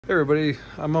Hey everybody,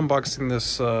 I'm unboxing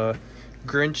this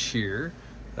Grinch here.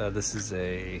 This is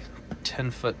a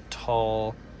 10-foot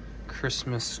tall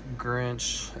Christmas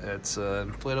Grinch. It's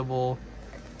an inflatable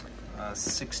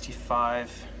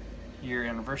 65-year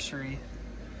anniversary.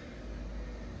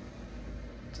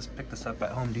 Just picked this up at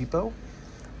Home Depot.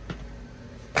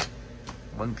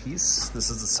 One piece. This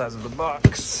is the size of the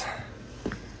box.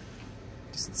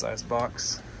 Decent sized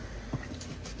box.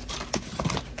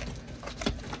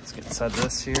 Let's get inside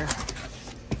this here.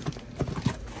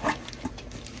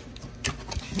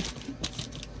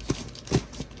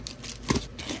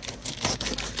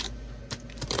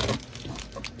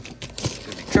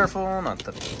 Gotta be careful not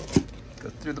to go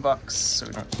through the box so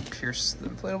we don't pierce the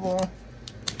inflatable.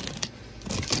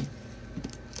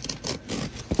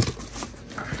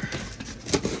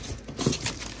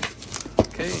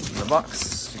 Okay, in the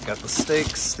box, you got the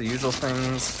stakes, the usual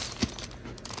things.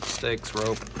 Stakes,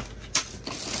 rope.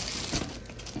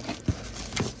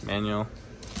 Manual.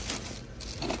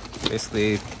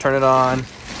 Basically, turn it on,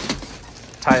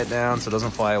 tie it down so it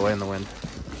doesn't fly away in the wind.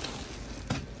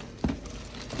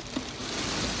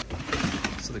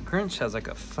 So the Grinch has like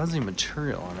a fuzzy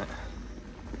material on it.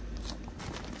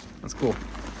 That's cool.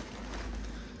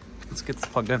 Let's get this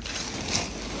plugged in.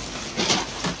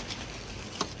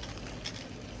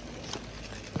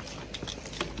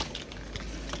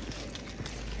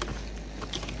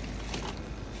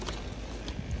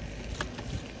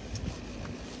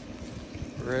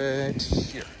 Right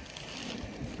here.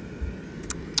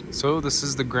 So this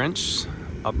is the Grinch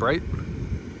upright.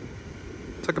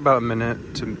 Took about a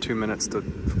minute to 2 minutes to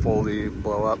fully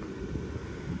blow up.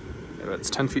 It's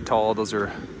 10 feet tall. Those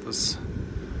are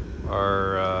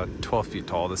 12 feet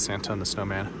tall, the Santa and the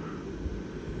Snowman.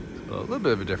 So a little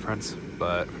bit of a difference,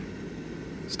 but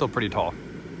still pretty tall.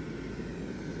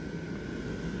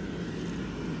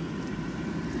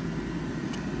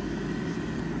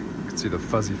 You can see the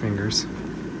fuzzy fingers.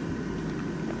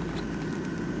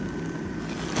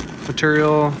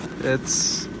 Material,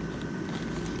 it's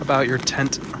about your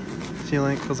tent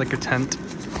feeling. It feels like your tent,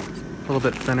 a little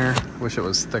bit thinner. Wish it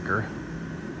was thicker.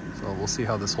 So we'll see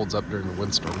how this holds up during the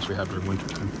windstorms we have during winter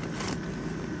time.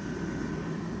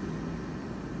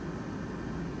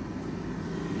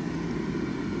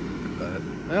 But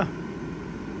yeah,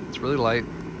 it's really light,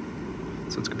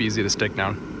 so it's gonna be easy to stake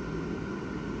down.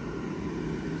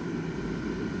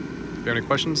 If you have any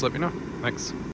questions, let me know. Thanks.